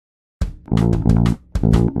How's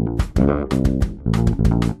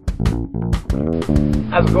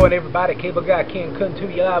it going, everybody? Cable Guy Ken coming to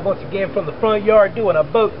you live once again from the front yard doing a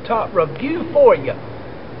boat top review for you.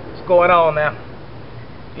 What's going on now?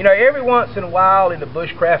 You know, every once in a while in the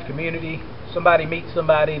bushcraft community, somebody meets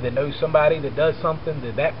somebody that knows somebody that does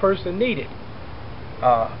something that person needed.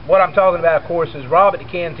 What I'm talking about, of course, is Rob at the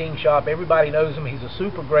Canteenshop. Everybody knows him. He's a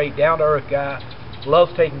super great, down-to-earth guy.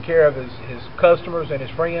 Loves taking care of his customers and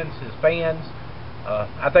his friends, his fans.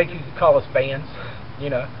 I think you could call us fans,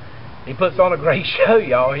 you know. He puts on a great show,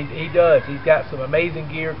 y'all. He does. He's got some amazing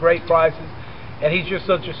gear, great prices, and he's just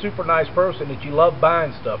such a super nice person that you love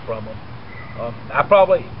buying stuff from him.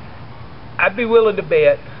 I'd be willing to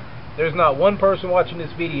bet there's not one person watching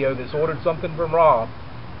this video that's ordered something from Rob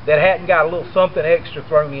that hadn't got a little something extra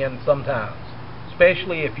thrown in sometimes.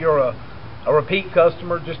 Especially if you're a repeat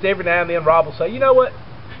customer. Just every now and then Rob will say, you know what,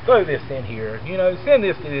 throw this in here, you know, send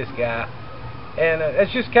this to this guy. And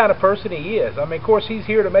that's just the kind of person he is. I mean, of course, he's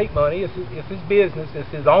here to make money. It's his business. It's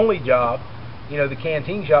his only job, you know, the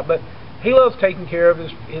canteen shop. But he loves taking care of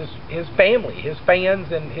his family, his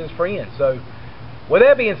fans, and his friends. So, with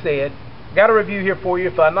that being said, got a review here for you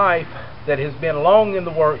for a knife that has been long in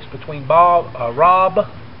the works between Rob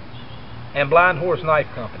and Blind Horse Knife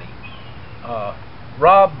Company.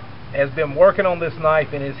 Rob has been working on this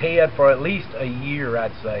knife in his head for at least a year,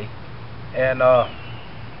 I'd say. And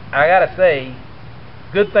I gotta say,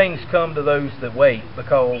 good things come to those that wait,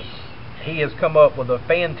 because he has come up with a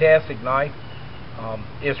fantastic knife.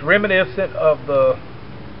 It's reminiscent of the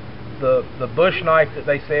bush knife that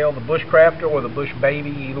they sell, the Woodcrafter or the Bush Baby,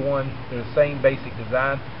 either one. They're the same basic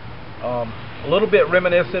design. A little bit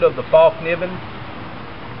reminiscent of the Falk Niven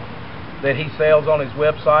that he sells on his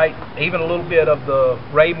website. Even a little bit of the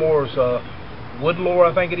Raymore's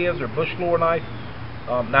Woodlore, I think it is, or Bushlore knife.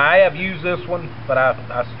 Now I have used this one, but I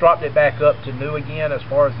stropped it back up to new again as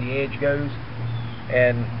far as the edge goes,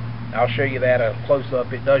 and I'll show you that a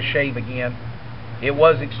close-up. It does shave again. It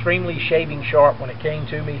was extremely shaving sharp when it came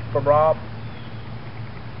to me from Rob.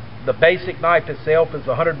 The basic knife itself is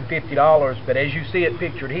 $150, but as you see it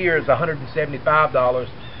pictured here is $175,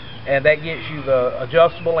 and that gets you the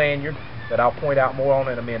adjustable lanyard that I'll point out more on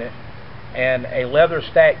in a minute, and a leather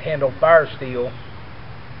stacked handle fire steel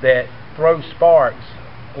that throws sparks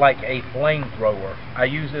like a flamethrower. I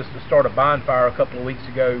used this to start a bonfire a couple of weeks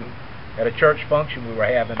ago at a church function we were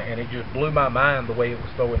having, and it just blew my mind the way it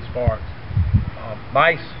was throwing sparks.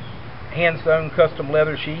 Nice hand-sewn custom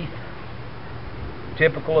leather sheath,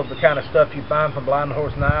 typical of the kind of stuff you find from Blind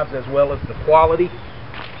Horse Knives, as well as the quality.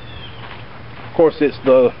 Of course, it's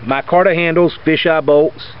the micarta handles, fisheye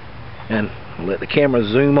bolts, and I'll let the camera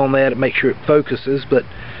zoom on that and make sure it focuses, but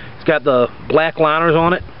it's got the black liners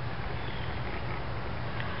on it.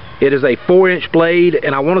 It is a 4-inch blade,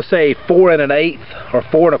 and I want to say 4 1/8 or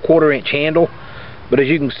 4 1/4 inch handle, but as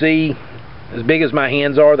you can see, as big as my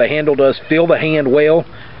hands are, the handle does feel the hand well.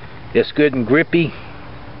 It's good and grippy.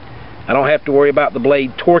 I don't have to worry about the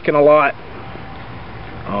blade torquing a lot.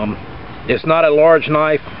 It's not a large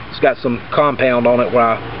knife. It's got some compound on it where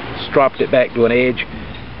I stropped it back to an edge,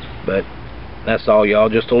 but that's all, y'all.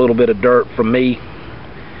 Just a little bit of dirt from me.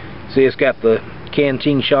 See, it's got the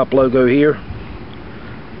Canteenshop logo here,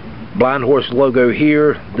 Blind Horse logo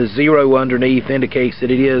here. The 0 underneath indicates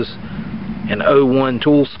that it is an 01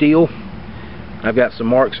 tool steel. I've got some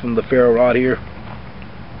marks from the ferro rod here.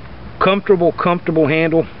 Comfortable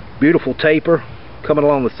handle, beautiful taper coming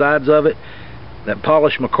along the sides of it. That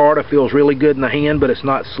polished micarta feels really good in the hand, but it's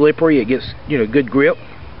not slippery. It gets, you know, good grip.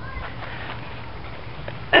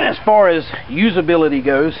 And as far as usability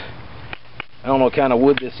goes, I don't know what kind of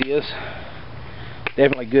wood this is.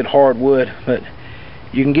 Definitely good hard wood, but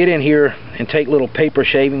you can get in here and take little paper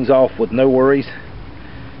shavings off with no worries.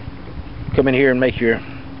 Come in here and make your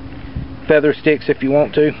feather sticks if you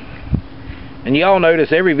want to. And y'all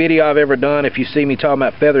notice every video I've ever done, if you see me talking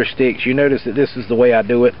about feather sticks, you notice that this is the way I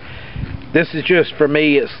do it. This is just, for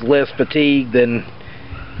me, it's less fatigue than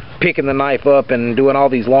picking the knife up and doing all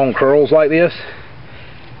these long curls like this.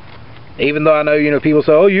 Even though I know, you know, people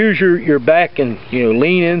say, oh, use your back and, you know,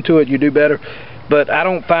 lean into it, you do better. But I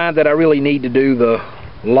don't find that I really need to do the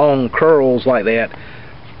long curls like that.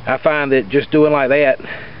 I find that just doing like that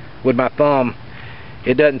with my thumb,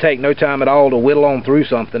 it doesn't take no time at all to whittle on through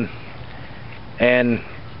something, and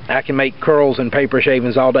I can make curls and paper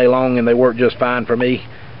shavings all day long, and they work just fine for me.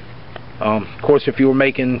 Of course, if you were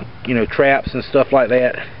making, you know, traps and stuff like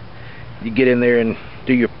that, you get in there and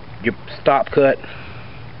do your stop cut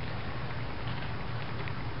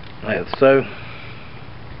like so.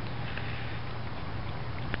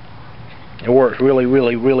 It works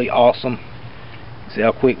really awesome. See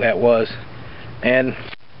how quick that was. And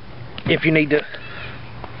if you need to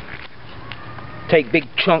take big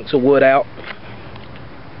chunks of wood out,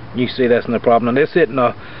 you see that's no problem. And this isn't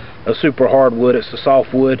a super hard wood, it's a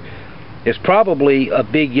soft wood. It's probably a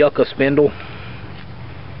big yucca spindle,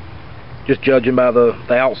 just judging by the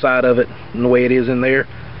outside of it and the way it is in there.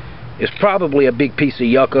 It's probably a big piece of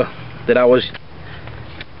yucca that I was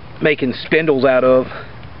making spindles out of,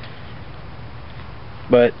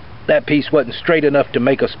 but that piece wasn't straight enough to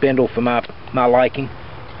make a spindle for my liking.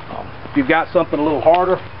 If you've got something a little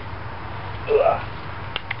harder,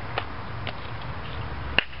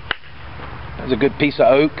 there's a good piece of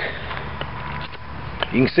oak.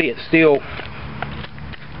 You can see it still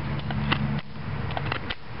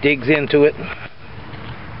digs into it.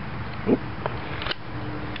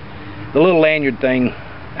 The little lanyard thing,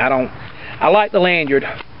 I like the lanyard,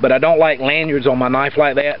 but I don't like lanyards on my knife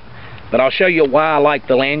like that. But I'll show you why I like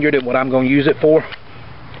the lanyard and what I'm going to use it for.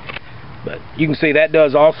 But you can see that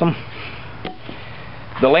does awesome.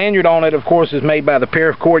 The lanyard on it, of course, is made by the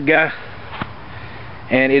paracord guy,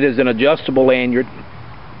 and it is an adjustable lanyard.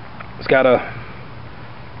 It's got a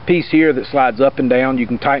piece here that slides up and down. You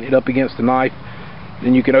can tighten it up against the knife,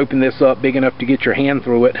 then you can open this up big enough to get your hand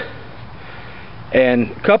through it.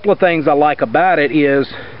 And a couple of things I like about it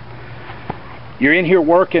is you're in here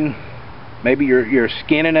working, maybe you're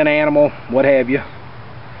skinning an animal, what have you.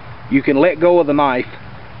 You can let go of the knife,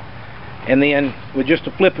 and then with just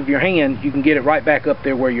a flip of your hand you can get it right back up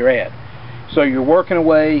there where you're at. So you're working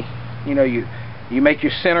away, you know, you make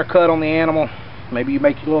your center cut on the animal, maybe you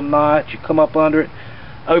make your little notch, you come up under it,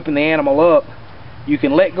 open the animal up, you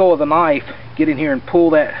can let go of the knife, get in here and pull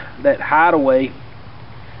that hide away,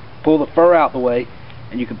 pull the fur out the way,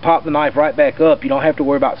 and you can pop the knife right back up. You don't have to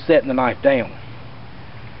worry about setting the knife down.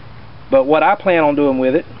 But what I plan on doing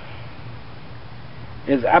with it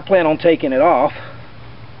is I plan on taking it off,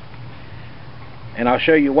 and I'll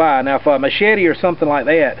show you why. Now, if a machete or something like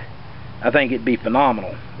that, I think it'd be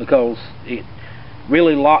phenomenal because it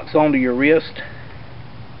really locks onto your wrist.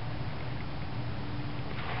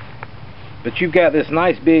 But you've got this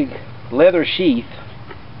nice big leather sheath.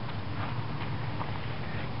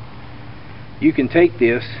 You can take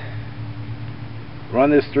this,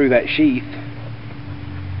 run this through that sheath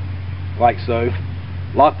like so,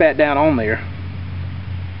 lock that down on there,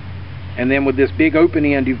 and then with this big open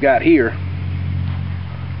end you've got here,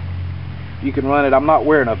 you can run it. I'm not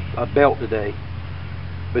wearing a belt today,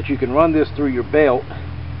 but you can run this through your belt,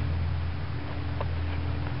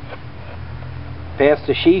 pass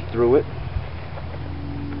the sheath through it,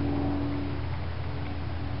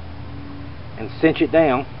 and cinch it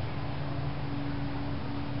down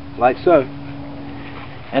like so.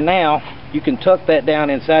 And now you can tuck that down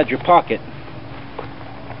inside your pocket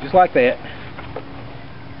just like that.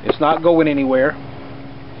 It's not going anywhere.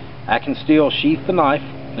 I can still sheath the knife.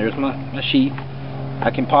 There's my sheath.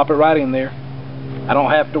 I can pop it right in there. I don't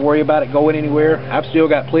have to worry about it going anywhere. I've still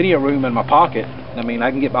got plenty of room in my pocket. I mean,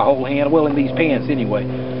 I can get my whole hand, well, in these pants anyway,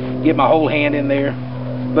 get my whole hand in there,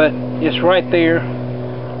 but it's right there,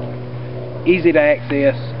 easy to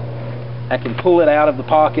access. I can pull it out of the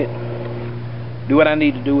pocket, do what I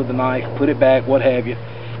need to do with the knife, put it back, what have you.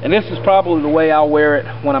 And this is probably the way I'll wear it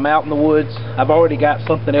when I'm out in the woods. I've already got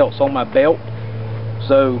something else on my belt,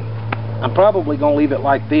 so I'm probably going to leave it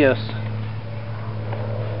like this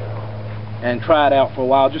and try it out for a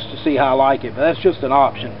while just to see how I like it. But that's just an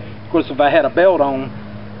option. Of course, if I had a belt on,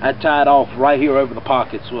 I'd tie it off right here over the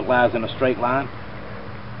pocket so it lies in a straight line.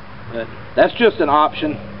 But that's just an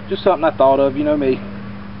option, just something I thought of. You know me,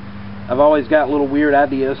 I've always got little weird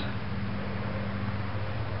ideas.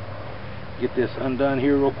 Get this undone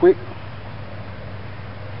here real quick.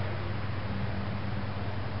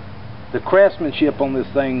 The craftsmanship on this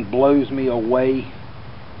thing blows me away.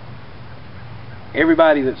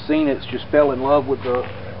 Everybody that's seen it's just fell in love with the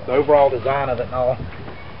overall design of it and all.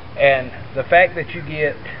 And the fact that you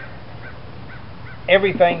get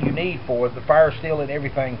everything you need for it, the fire steel and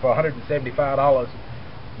everything, for $175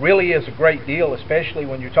 really is a great deal, especially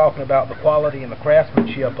when you're talking about the quality and the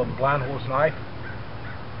craftsmanship of a blind horse knife.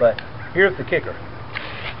 But here's the kicker.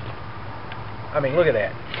 I mean, look at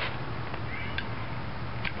that.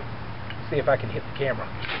 See if I can hit the camera.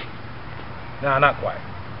 No, not quite.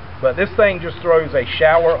 But this thing just throws a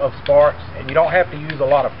shower of sparks, and you don't have to use a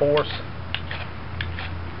lot of force.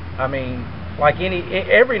 I mean, like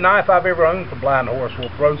every knife I've ever owned from Blind Horse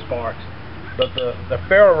will throw sparks, but the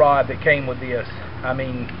ferro rod that came with this, I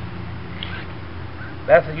mean,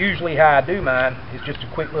 that's usually how I do mine. It's just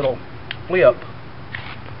a quick little flip,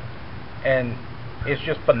 and it's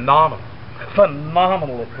just phenomenal at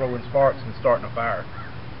throwing sparks and starting a fire.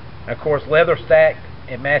 Of course, leather stacked,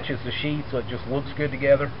 it matches the sheath, so it just looks good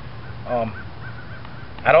together.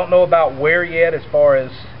 I don't know about wear yet, as far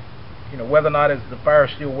as, you know, whether or not as the fire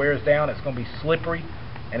steel wears down, it's going to be slippery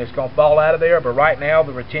and it's going to fall out of there. But right now,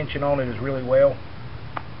 the retention on it is really well,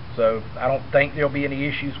 so I don't think there'll be any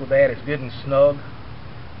issues with that. It's good and snug,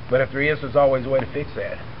 but if there is, there's always a way to fix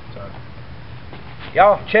that. So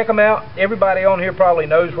y'all check them out. Everybody on here probably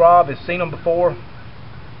knows Rob, has seen them before.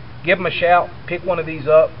 Give them a shout, pick one of these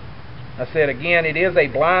up. I said again, it is a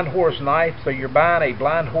Blind Horse knife, so you're buying a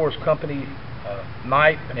Blind Horse company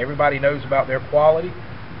knife, and everybody knows about their quality.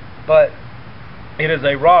 But it is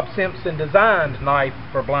a Rob Simpson designed knife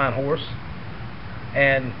for Blind Horse,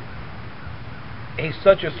 and he's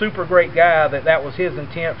such a super great guy that was his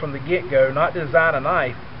intent from the get-go, not to design a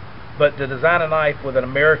knife, but to design a knife with an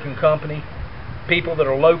American company, people that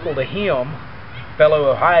are local to him,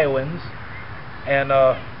 fellow Ohioans, and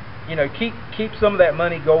you know, keep some of that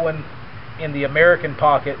money going in the American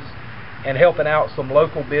pockets and helping out some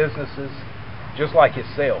local businesses just like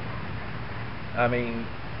himself. I mean,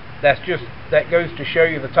 that goes to show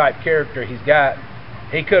you the type of character he's got.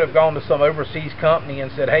 He could have gone to some overseas company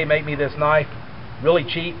and said, hey, make me this knife really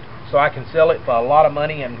cheap so I can sell it for a lot of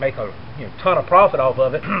money and make a ton of profit off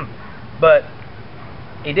of it. But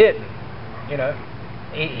he didn't. You know,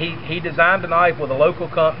 he designed a knife with a local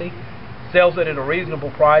company, sells it at a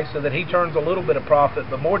reasonable price so that he turns a little bit of profit.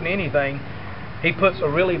 But more than anything, he puts a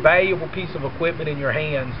really valuable piece of equipment in your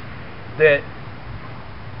hands that,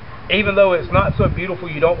 even though it's not so beautiful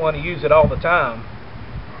you don't want to use it all the time,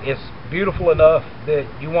 it's beautiful enough that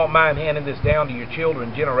you won't mind handing this down to your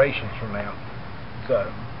children generations from now.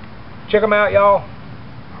 So check them out, y'all.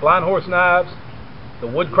 Blind Horse Knives, the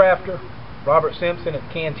Woodcrafter, Robert Simpson at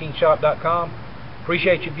Canteenshop.com.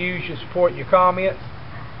 Appreciate your views, your support, and your comments.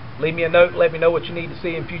 Leave me a note, let me know what you need to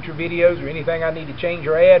see in future videos or anything I need to change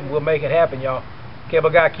or add, and we'll make it happen, y'all.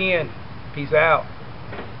 Cable Guy Ken, peace out.